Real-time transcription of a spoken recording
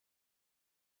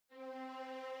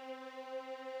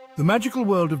The magical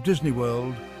world of Disney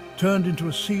World turned into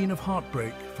a scene of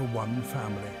heartbreak for one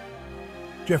family.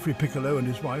 Jeffrey Piccolo and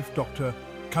his wife, Dr.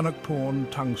 Kanokporn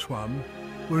Tangsuan,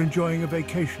 were enjoying a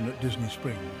vacation at Disney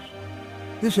Springs.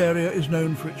 This area is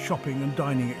known for its shopping and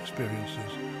dining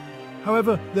experiences.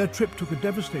 However, their trip took a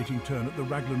devastating turn at the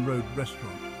Raglan Road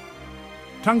restaurant.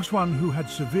 Tangsuan, who had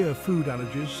severe food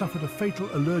allergies, suffered a fatal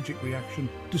allergic reaction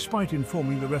despite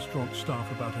informing the restaurant staff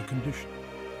about her condition.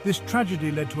 This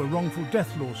tragedy led to a wrongful death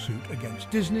lawsuit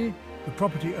against Disney, the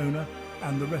property owner,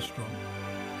 and the restaurant.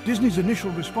 Disney's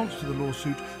initial response to the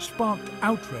lawsuit sparked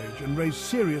outrage and raised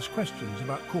serious questions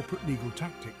about corporate legal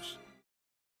tactics.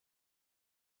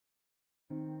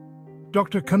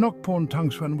 Dr. Kanokporn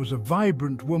Tangsuan was a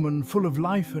vibrant woman full of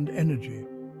life and energy.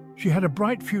 She had a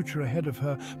bright future ahead of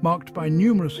her, marked by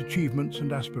numerous achievements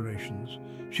and aspirations.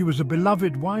 She was a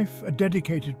beloved wife, a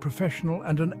dedicated professional,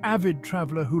 and an avid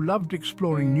traveler who loved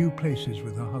exploring new places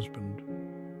with her husband.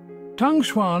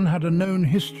 Tangsuan had a known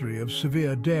history of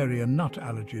severe dairy and nut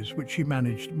allergies, which she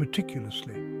managed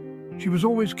meticulously. She was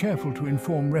always careful to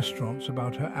inform restaurants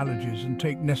about her allergies and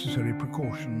take necessary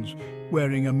precautions,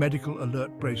 wearing a medical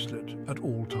alert bracelet at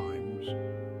all times.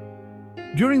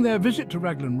 During their visit to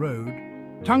Raglan Road,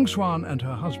 Tangsuan and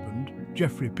her husband,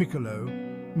 Jeffrey Piccolo,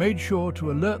 made sure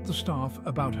to alert the staff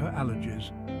about her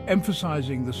allergies,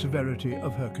 emphasizing the severity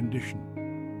of her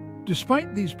condition.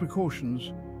 Despite these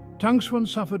precautions, Tangsuan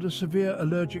suffered a severe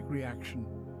allergic reaction.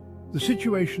 The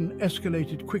situation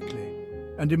escalated quickly,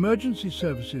 and emergency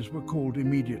services were called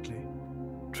immediately.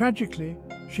 Tragically,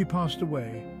 she passed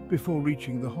away before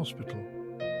reaching the hospital.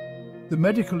 The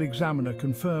medical examiner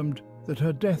confirmed that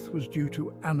her death was due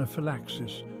to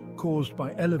anaphylaxis caused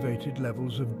by elevated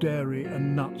levels of dairy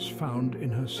and nuts found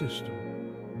in her system.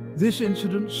 This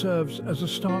incident serves as a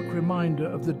stark reminder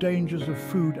of the dangers of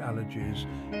food allergies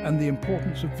and the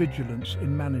importance of vigilance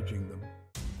in managing them.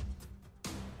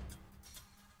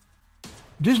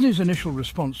 Disney's initial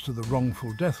response to the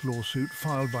wrongful death lawsuit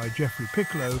filed by Jeffrey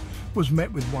Piccolo was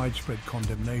met with widespread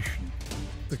condemnation.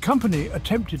 The company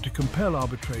attempted to compel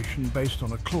arbitration based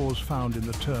on a clause found in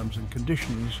the terms and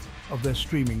conditions of their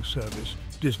streaming service,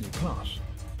 Disney+.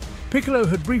 Piccolo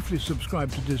had briefly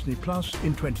subscribed to Disney+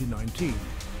 in 2019.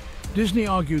 Disney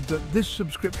argued that this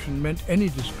subscription meant any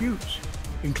disputes,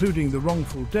 including the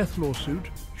wrongful death lawsuit,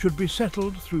 should be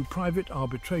settled through private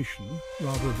arbitration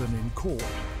rather than in court.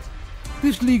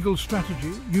 This legal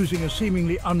strategy, using a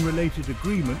seemingly unrelated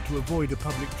agreement to avoid a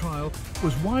public trial,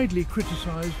 was widely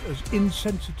criticized as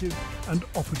insensitive and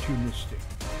opportunistic.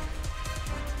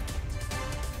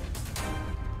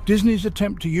 Disney's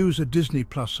attempt to use a Disney+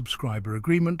 subscriber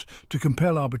agreement to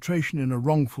compel arbitration in a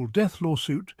wrongful death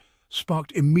lawsuit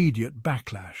sparked immediate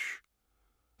backlash.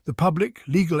 The public,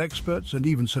 legal experts, and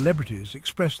even celebrities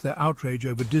expressed their outrage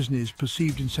over Disney's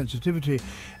perceived insensitivity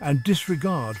and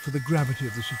disregard for the gravity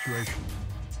of the situation.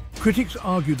 Critics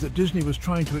argued that Disney was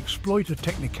trying to exploit a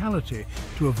technicality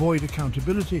to avoid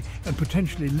accountability and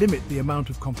potentially limit the amount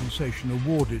of compensation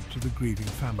awarded to the grieving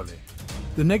family.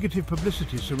 The negative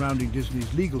publicity surrounding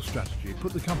Disney's legal strategy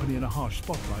put the company in a harsh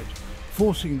spotlight,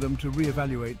 forcing them to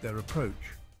re-evaluate their approach.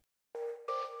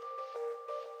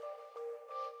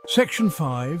 Section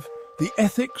 5. The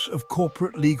Ethics of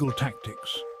Corporate Legal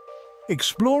Tactics.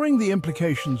 Exploring the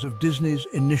implications of Disney's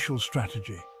initial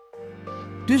strategy.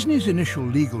 Disney's initial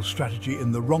legal strategy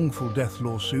in the wrongful death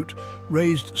lawsuit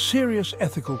raised serious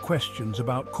ethical questions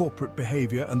about corporate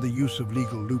behavior and the use of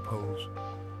legal loopholes.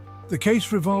 The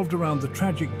case revolved around the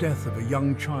tragic death of a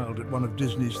young child at one of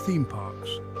Disney's theme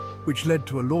parks, which led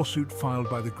to a lawsuit filed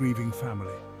by the grieving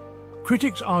family.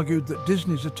 Critics argued that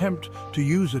Disney's attempt to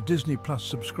use a Disney+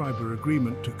 subscriber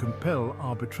agreement to compel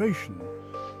arbitration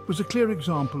was a clear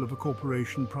example of a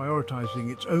corporation prioritizing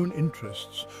its own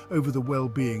interests over the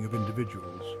well-being of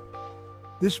individuals.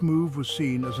 This move was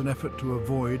seen as an effort to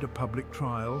avoid a public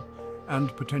trial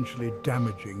and potentially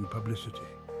damaging publicity.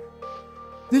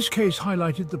 This case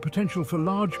highlighted the potential for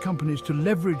large companies to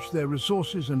leverage their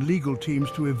resources and legal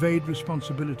teams to evade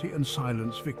responsibility and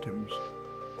silence victims.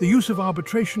 The use of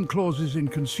arbitration clauses in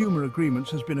consumer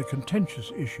agreements has been a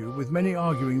contentious issue, with many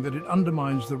arguing that it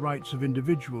undermines the rights of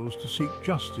individuals to seek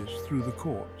justice through the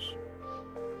courts.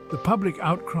 The public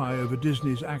outcry over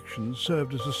Disney's actions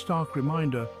served as a stark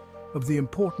reminder of the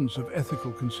importance of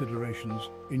ethical considerations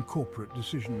in corporate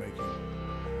decision-making.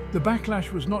 The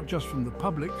backlash was not just from the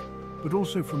public, but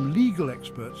also from legal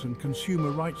experts and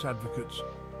consumer rights advocates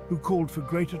who called for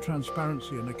greater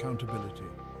transparency and accountability,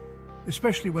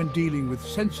 especially when dealing with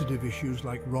sensitive issues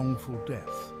like wrongful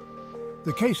death.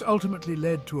 The case ultimately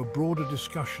led to a broader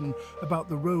discussion about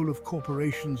the role of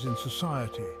corporations in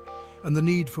society and the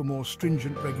need for more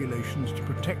stringent regulations to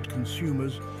protect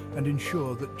consumers and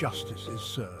ensure that justice is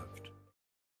served.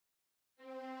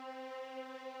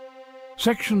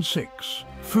 Section 6.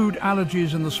 Food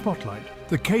allergies in the spotlight,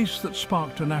 the case that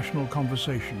sparked a national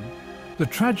conversation. The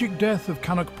tragic death of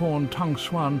Kanokporn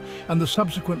Tangsuan and the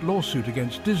subsequent lawsuit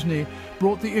against Disney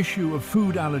brought the issue of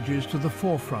food allergies to the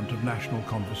forefront of national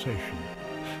conversation.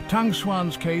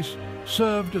 Tangsuan's case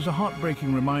served as a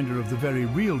heartbreaking reminder of the very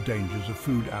real dangers of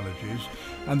food allergies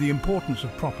and the importance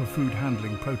of proper food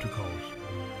handling protocols.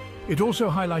 It also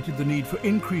highlighted the need for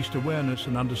increased awareness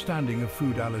and understanding of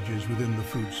food allergies within the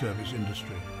food service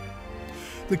industry.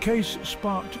 The case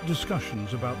sparked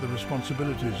discussions about the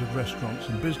responsibilities of restaurants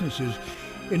and businesses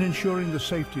in ensuring the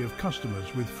safety of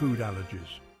customers with food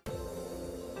allergies.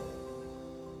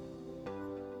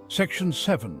 Section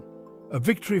 7. A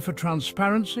victory for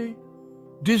transparency?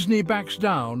 Disney backs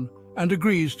down and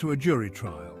agrees to a jury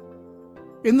trial.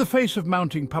 In the face of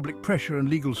mounting public pressure and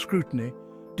legal scrutiny,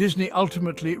 Disney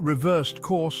ultimately reversed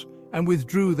course and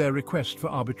withdrew their request for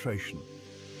arbitration.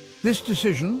 This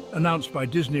decision, announced by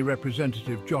Disney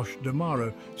representative Josh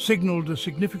D'Amaro, signaled a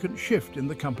significant shift in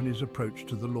the company's approach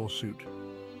to the lawsuit.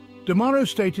 D'Amaro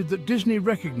stated that Disney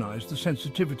recognized the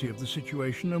sensitivity of the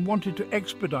situation and wanted to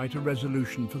expedite a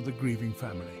resolution for the grieving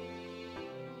family.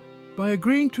 By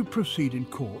agreeing to proceed in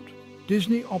court,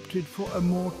 Disney opted for a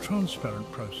more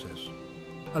transparent process,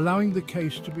 allowing the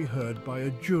case to be heard by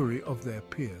a jury of their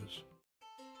peers.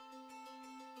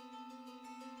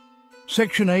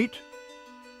 Section 8.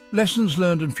 Lessons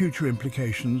learned and future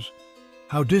implications.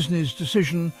 How Disney's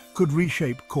decision could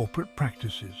reshape corporate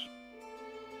practices.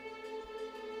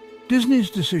 Disney's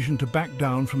decision to back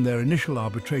down from their initial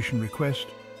arbitration request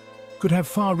could have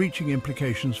far-reaching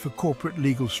implications for corporate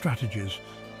legal strategies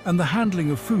and the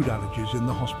handling of food allergies in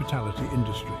the hospitality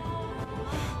industry.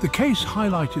 The case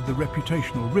highlighted the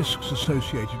reputational risks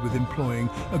associated with employing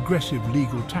aggressive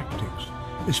legal tactics,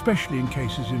 especially in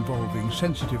cases involving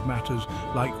sensitive matters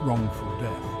like wrongful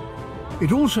death.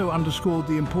 It also underscored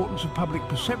the importance of public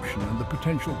perception and the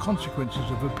potential consequences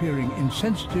of appearing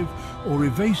insensitive or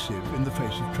evasive in the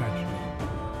face of tragedy.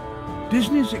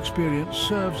 Disney's experience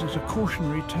serves as a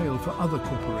cautionary tale for other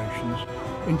corporations,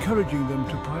 encouraging them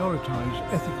to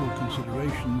prioritize ethical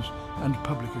considerations and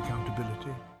public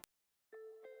accountability.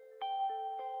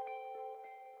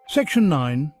 Section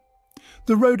 9.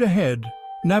 The road ahead,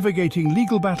 navigating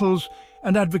legal battles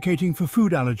and advocating for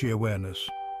food allergy awareness.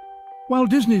 While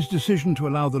Disney's decision to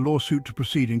allow the lawsuit to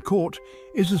proceed in court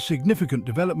is a significant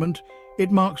development,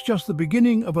 it marks just the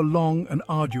beginning of a long and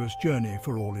arduous journey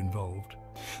for all involved.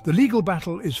 The legal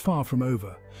battle is far from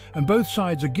over, and both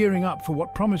sides are gearing up for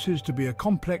what promises to be a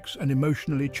complex and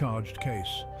emotionally charged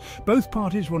case. Both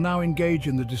parties will now engage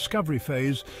in the discovery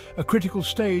phase, a critical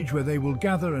stage where they will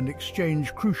gather and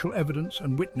exchange crucial evidence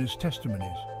and witness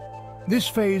testimonies. This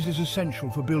phase is essential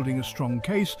for building a strong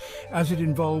case, as it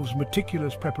involves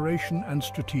meticulous preparation and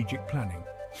strategic planning.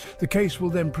 The case will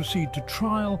then proceed to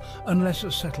trial unless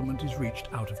a settlement is reached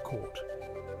out of court.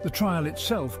 The trial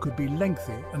itself could be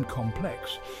lengthy and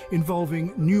complex,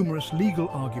 involving numerous legal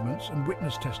arguments and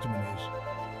witness testimonies.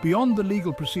 Beyond the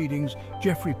legal proceedings,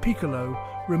 Jeffrey Piccolo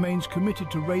remains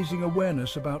committed to raising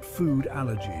awareness about food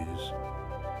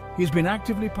allergies. He has been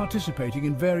actively participating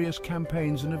in various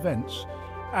campaigns and events,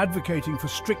 advocating for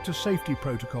stricter safety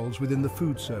protocols within the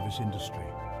food service industry.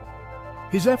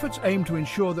 His efforts aim to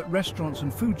ensure that restaurants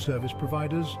and food service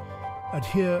providers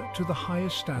adhere to the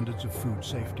highest standards of food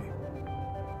safety.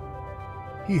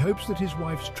 He hopes that his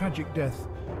wife's tragic death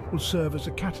will serve as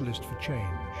a catalyst for change,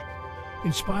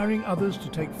 inspiring others to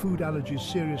take food allergies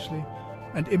seriously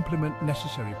and implement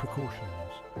necessary precautions.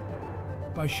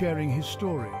 By sharing his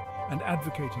story and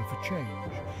advocating for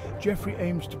change, Jeffrey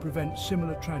aims to prevent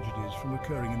similar tragedies from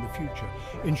occurring in the future,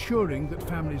 ensuring that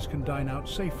families can dine out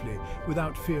safely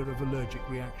without fear of allergic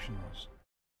reactions.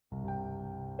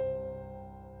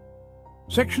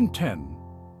 Section 10.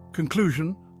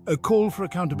 Conclusion. A call for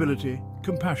accountability,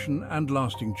 compassion and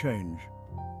lasting change.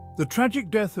 The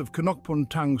tragic death of Kanokporn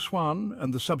Tangsuan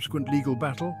and the subsequent legal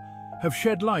battle have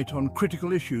shed light on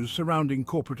critical issues surrounding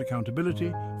corporate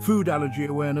accountability, food allergy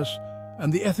awareness,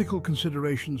 and the ethical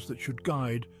considerations that should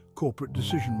guide corporate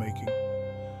decision-making.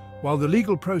 While the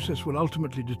legal process will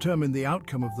ultimately determine the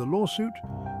outcome of the lawsuit,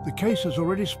 the case has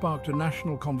already sparked a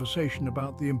national conversation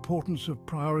about the importance of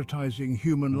prioritizing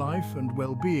human life and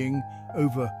well-being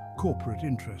over corporate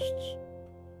interests.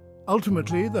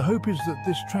 Ultimately, the hope is that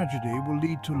this tragedy will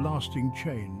lead to lasting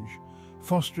change,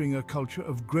 fostering a culture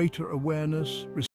of greater awareness,